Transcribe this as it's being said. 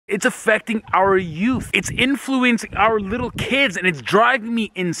It's affecting our youth. It's influencing our little kids, and it's driving me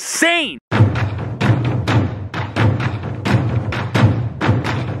insane.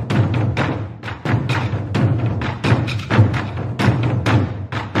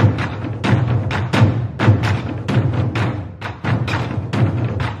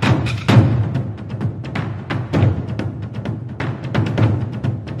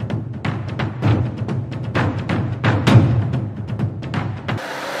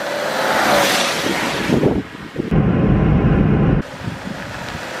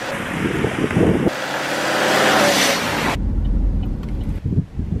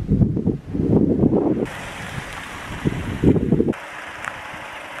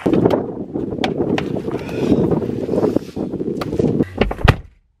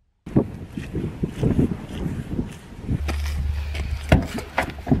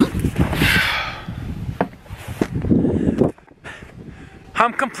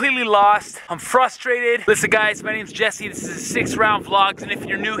 I'm completely lost. I'm frustrated. Listen guys, my name's Jesse. This is 6 round vlogs, and if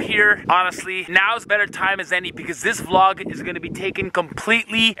you're new here, honestly, now's a better time as any because this vlog is gonna be taken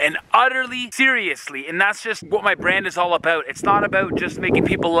completely and utterly seriously. And that's just what my brand is all about. It's not about just making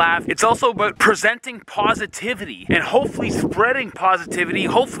people laugh. It's also about presenting positivity and hopefully spreading positivity,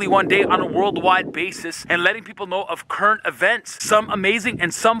 hopefully one day on a worldwide basis, and letting people know of current events, some amazing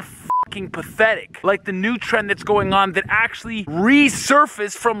and some pathetic, like the new trend that's going on that actually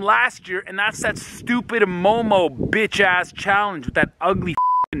resurfaced from last year, and that's that stupid Momo bitch ass challenge with that ugly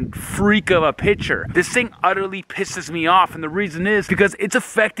freak of a picture. This thing utterly pisses me off, and the reason is because it's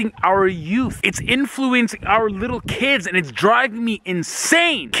affecting our youth. It's influencing our little kids, and it's driving me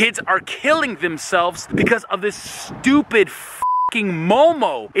insane. Kids are killing themselves because of this stupid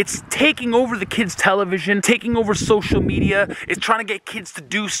Momo. It's taking over the kids' television, taking over social media. It's trying to get kids to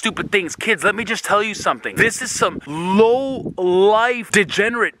do stupid things. Kids, let me just tell you something. This is some low-life,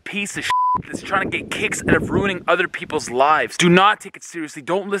 degenerate piece of shit that's trying to get kicks out of ruining other people's lives. Do not take it seriously.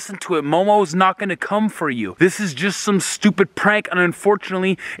 Don't listen to it. Momo is not going to come for you. This is just some stupid prank, and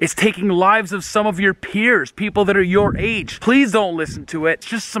unfortunately, it's taking lives of some of your peers, people that are your age. Please don't listen to it. It's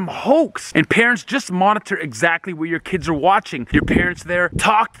just some hoax. And parents, just monitor exactly what your kids are watching. Your parents there,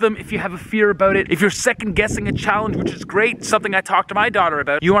 talk to them if you have a fear about it. If you're second guessing a challenge, which is great, something I talked to my daughter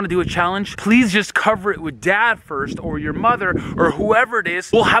about. You want to do a challenge? Please just cover it with dad first, or your mother, or whoever it is.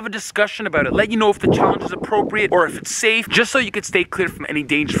 We'll have a discussion about it. Let you know if the challenge is appropriate or if it's safe, just so you can stay clear from any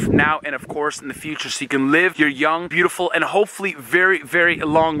danger from now and of course in the future, so you can live your young, beautiful, and hopefully very, very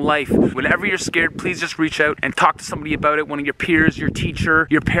long life. Whenever you're scared, please just reach out and talk to somebody about it. One of your peers, your teacher,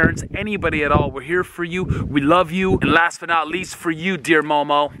 your parents, anybody at all. We're here for you. We love you. And last but not least, for you, dear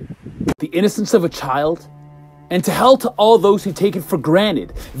Momo, the innocence of a child, and to hell to all those who take it for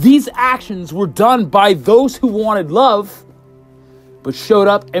granted. These actions were done by those who wanted love but showed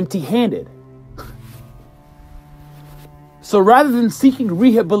up empty-handed. So rather than seeking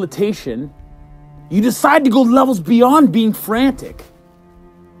rehabilitation, you decide to go levels beyond being frantic.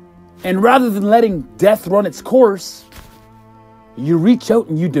 And rather than letting death run its course, you reach out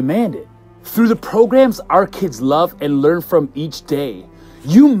and you demand it. Through the programs our kids love and learn from each day,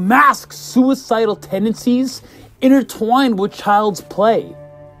 you mask suicidal tendencies intertwined with child's play,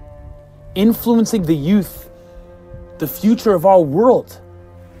 influencing the youth, the future of our world.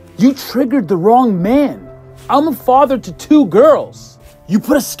 You triggered the wrong man. I'm a father to 2 girls. You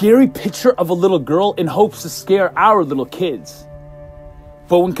put a scary picture of a little girl in hopes to scare our little kids.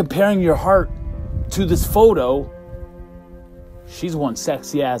 But when comparing your heart to this photo, she's one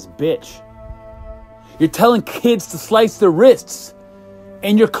sexy ass bitch. You're telling kids to slice their wrists,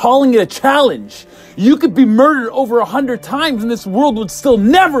 and you're calling it a challenge. You could be murdered over 100 times and this world would still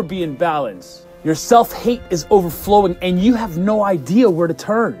never be in balance. Your self-hate is overflowing and you have no idea where to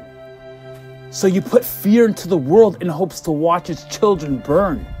turn. So you put fear into the world in hopes to watch its children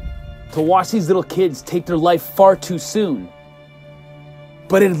burn, to watch these little kids take their life far too soon.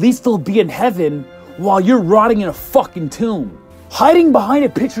 But at least they'll be in heaven while you're rotting in a fucking tomb. Hiding behind a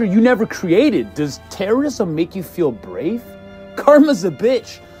picture you never created. Does terrorism make you feel brave? Karma's a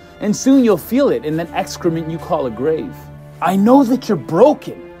bitch, and soon you'll feel it in that excrement you call a grave. I know that you're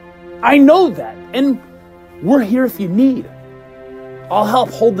broken. I know that, and we're here if you need. I'll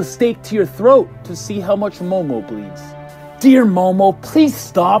help hold the stake to your throat to see how much Momo bleeds. Dear Momo, please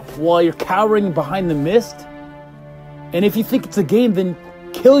stop while you're cowering behind the mist. And if you think it's a game, then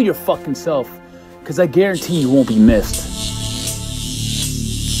kill your fucking self, because I guarantee you won't be missed.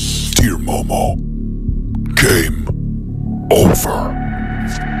 Dear Momo, game over.